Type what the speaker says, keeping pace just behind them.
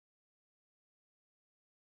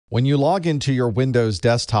When you log into your Windows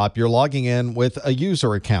desktop, you're logging in with a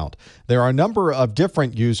user account. There are a number of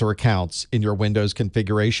different user accounts in your Windows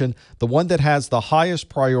configuration. The one that has the highest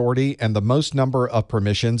priority and the most number of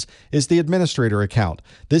permissions is the administrator account.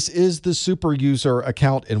 This is the super user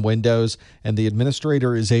account in Windows, and the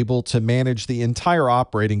administrator is able to manage the entire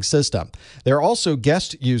operating system. There are also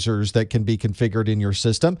guest users that can be configured in your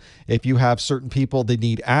system. If you have certain people that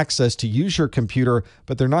need access to use your computer,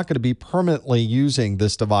 but they're not going to be permanently using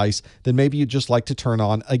this device, then maybe you'd just like to turn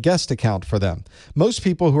on a guest account for them. Most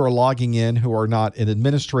people who are logging in who are not an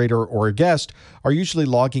administrator or a guest are usually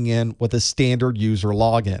logging in with a standard user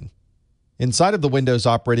login. Inside of the Windows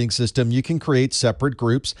operating system, you can create separate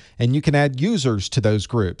groups and you can add users to those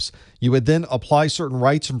groups. You would then apply certain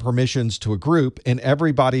rights and permissions to a group, and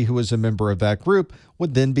everybody who is a member of that group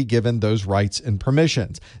would then be given those rights and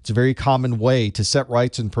permissions. It's a very common way to set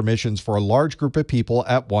rights and permissions for a large group of people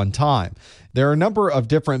at one time. There are a number of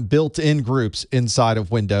different built-in groups inside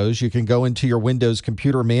of Windows. You can go into your Windows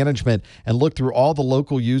computer management and look through all the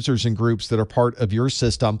local users and groups that are part of your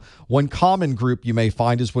system. One common group you may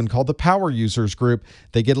find is one called the Power Users group.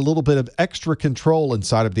 They get a little bit of extra control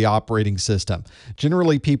inside of the operating system.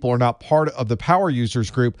 Generally, people are not part of the Power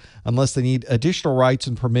Users group unless they need additional rights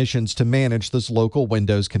and permissions to manage this local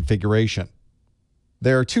Windows configuration.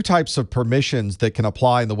 There are two types of permissions that can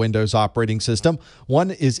apply in the Windows operating system. One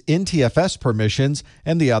is NTFS permissions,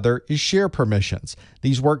 and the other is share permissions.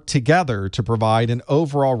 These work together to provide an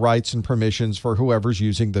overall rights and permissions for whoever's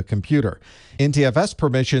using the computer. NTFS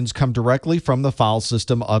permissions come directly from the file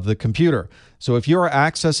system of the computer. So if you're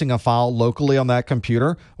accessing a file locally on that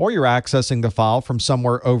computer, or you're accessing the file from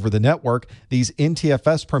somewhere over the network, these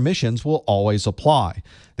NTFS permissions will always apply.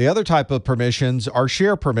 The other type of permissions are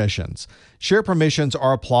share permissions. Share permissions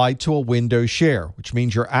are applied to a Windows share, which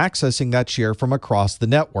means you're accessing that share from across the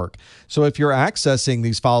network. So if you're accessing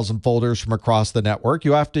these files and folders from across the network,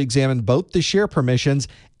 you have to examine both the share permissions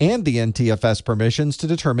and the NTFS permissions to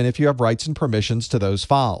determine if you have rights and permissions to those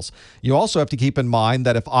files. You also have to keep in mind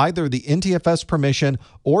that if either the NTFS permission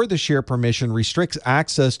or the share permission restricts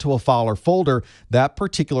access to a file or folder, that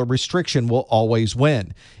particular restriction will always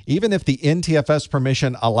win. Even if the NTFS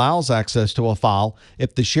permission allows access to a file,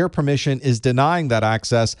 if the share permission is denying that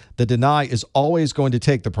access, the deny is always going to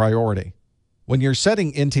take the priority. When you're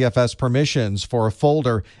setting NTFS permissions for a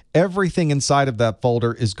folder, everything inside of that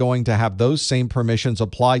folder is going to have those same permissions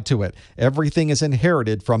applied to it. Everything is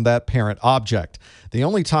inherited from that parent object. The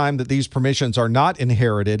only time that these permissions are not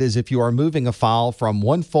inherited is if you are moving a file from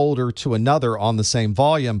one folder to another on the same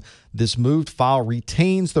volume. This moved file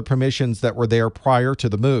retains the permissions that were there prior to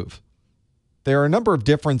the move. There are a number of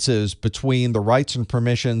differences between the rights and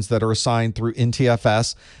permissions that are assigned through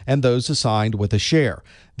NTFS and those assigned with a share.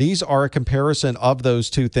 These are a comparison of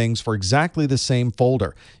those two things for exactly the same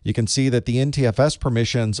folder. You can see that the NTFS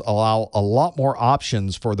permissions allow a lot more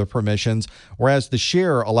options for the permissions, whereas the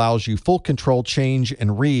share allows you full control, change,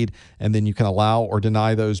 and read, and then you can allow or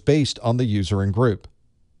deny those based on the user and group.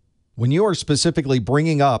 When you are specifically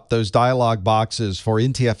bringing up those dialog boxes for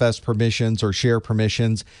NTFS permissions or share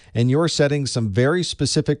permissions, and you're setting some very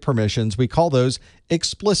specific permissions, we call those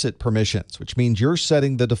explicit permissions, which means you're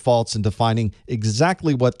setting the defaults and defining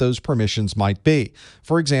exactly what those permissions might be.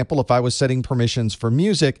 For example, if I was setting permissions for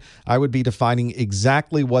music, I would be defining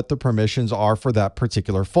exactly what the permissions are for that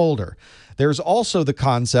particular folder. There's also the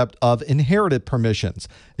concept of inherited permissions.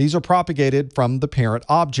 These are propagated from the parent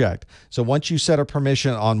object. So once you set a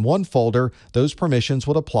permission on one folder, those permissions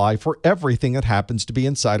would apply for everything that happens to be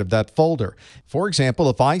inside of that folder. For example,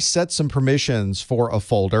 if I set some permissions for a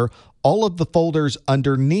folder, all of the folders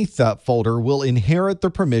underneath that folder will inherit the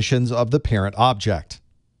permissions of the parent object.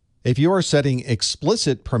 If you are setting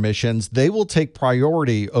explicit permissions, they will take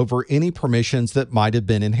priority over any permissions that might have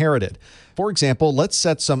been inherited. For example, let's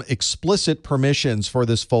set some explicit permissions for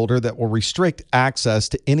this folder that will restrict access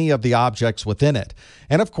to any of the objects within it.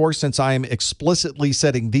 And of course, since I am explicitly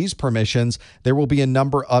setting these permissions, there will be a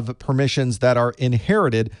number of permissions that are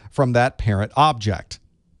inherited from that parent object.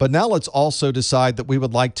 But now let's also decide that we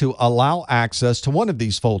would like to allow access to one of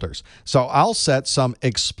these folders. So I'll set some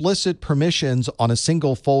explicit permissions on a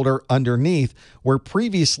single folder underneath where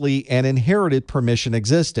previously an inherited permission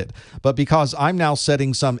existed. But because I'm now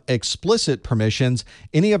setting some explicit permissions,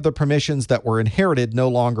 any of the permissions that were inherited no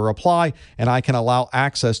longer apply, and I can allow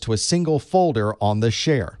access to a single folder on the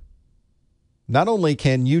share. Not only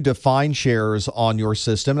can you define shares on your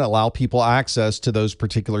system and allow people access to those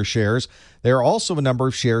particular shares, there are also a number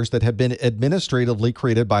of shares that have been administratively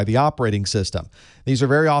created by the operating system. These are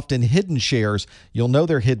very often hidden shares. You'll know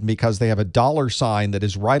they're hidden because they have a $ that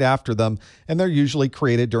is right after them, and they're usually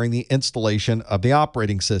created during the installation of the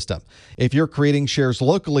operating system. If you're creating shares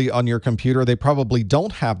locally on your computer, they probably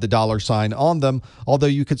don't have the $ on them, although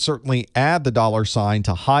you could certainly add the $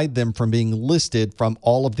 to hide them from being listed from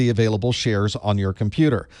all of the available shares on your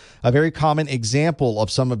computer. A very common example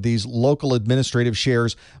of some of these local administrative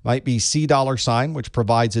shares might be C $, which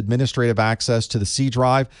provides administrative access to the C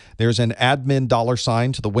drive. There's an admin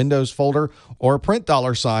 $ to the Windows folder, or a print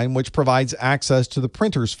 $, which provides access to the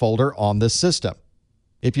printers folder on this system.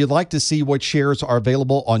 If you'd like to see what shares are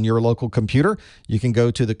available on your local computer, you can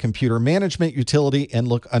go to the Computer Management utility and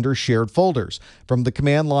look under Shared Folders. From the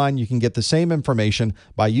command line, you can get the same information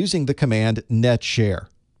by using the command netshare.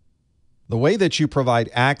 The way that you provide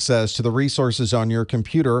access to the resources on your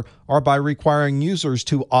computer are by requiring users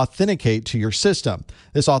to authenticate to your system.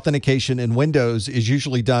 This authentication in Windows is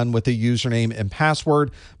usually done with a username and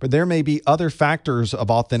password, but there may be other factors of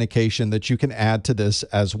authentication that you can add to this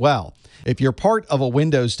as well. If you're part of a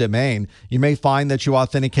Windows domain, you may find that you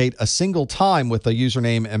authenticate a single time with a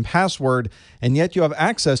username and password, and yet you have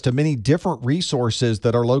access to many different resources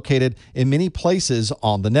that are located in many places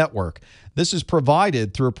on the network. This is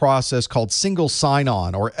provided through a process called Single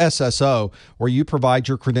Sign-On, or SSO, where you provide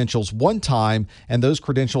your credentials one time, and those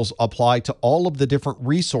credentials apply to all of the different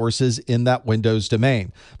resources in that Windows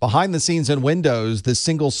domain. Behind the scenes in Windows, this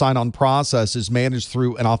Single Sign-On process is managed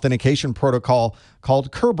through an authentication protocol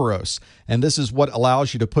called Kerberos, and this is what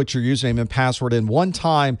allows you to put your username and password in one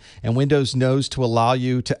time, and Windows knows to allow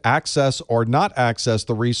you to access or not access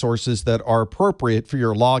the resources that are appropriate for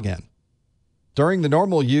your login. During the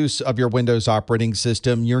normal use of your Windows operating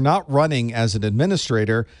system, you're not running as an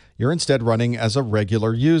administrator, you're instead running as a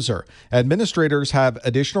regular user. Administrators have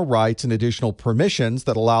additional rights and additional permissions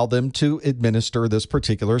that allow them to administer this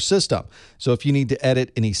particular system. So if you need to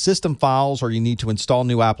edit any system files or you need to install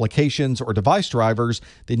new applications or device drivers,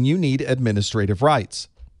 then you need administrative rights.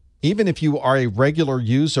 Even if you are a regular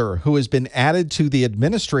user who has been added to the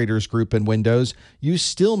administrators group in Windows, you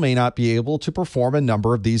still may not be able to perform a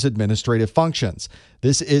number of these administrative functions.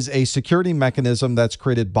 This is a security mechanism that's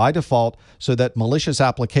created by default so that malicious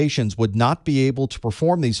applications would not be able to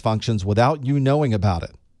perform these functions without you knowing about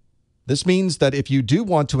it. This means that if you do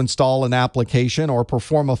want to install an application or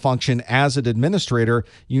perform a function as an administrator,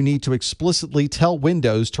 you need to explicitly tell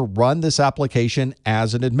Windows to run this application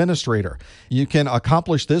as an administrator. You can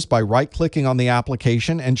accomplish this by right-clicking on the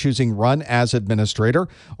application and choosing Run as Administrator,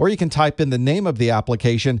 or you can type in the name of the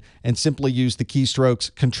application and simply use the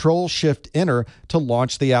keystrokes Control-Shift-Enter to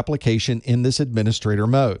launch the application in this administrator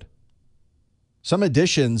mode. Some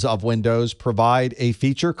editions of Windows provide a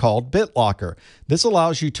feature called BitLocker. This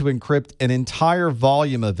allows you to encrypt an entire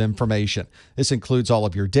volume of information. This includes all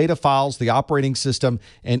of your data files, the operating system,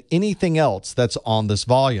 and anything else that's on this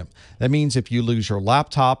volume. That means if you lose your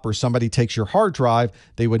laptop or somebody takes your hard drive,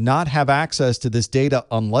 they would not have access to this data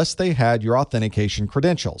unless they had your authentication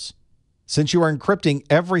credentials. Since you are encrypting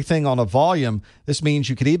everything on a volume, this means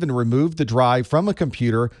you could even remove the drive from a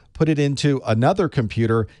computer, put it into another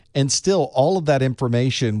computer, and still all of that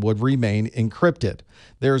information would remain encrypted.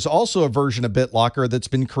 There's also a version of BitLocker that's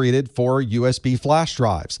been created for USB flash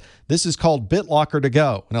drives. This is called BitLocker to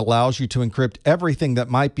Go and allows you to encrypt everything that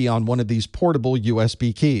might be on one of these portable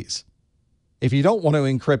USB keys. If you don't want to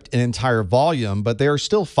encrypt an entire volume, but there are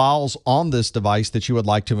still files on this device that you would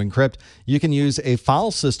like to encrypt, you can use a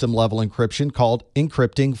file system level encryption called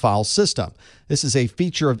Encrypting File System. This is a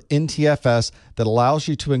feature of NTFS that allows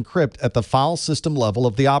you to encrypt at the file system level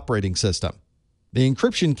of the operating system. The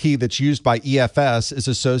encryption key that's used by EFS is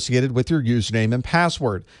associated with your username and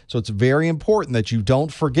password, so it's very important that you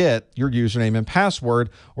don't forget your username and password,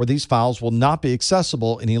 or these files will not be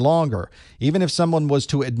accessible any longer. Even if someone was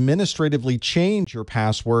to administratively change your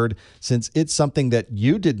password, since it's something that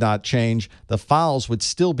you did not change, the files would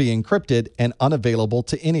still be encrypted and unavailable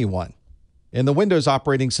to anyone. In the Windows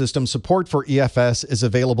operating system, support for EFS is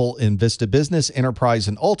available in Vista Business, Enterprise,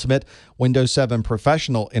 and Ultimate, Windows 7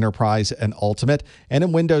 Professional, Enterprise, and Ultimate, and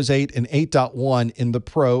in Windows 8 and 8.1 in the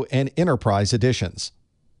Pro and Enterprise editions.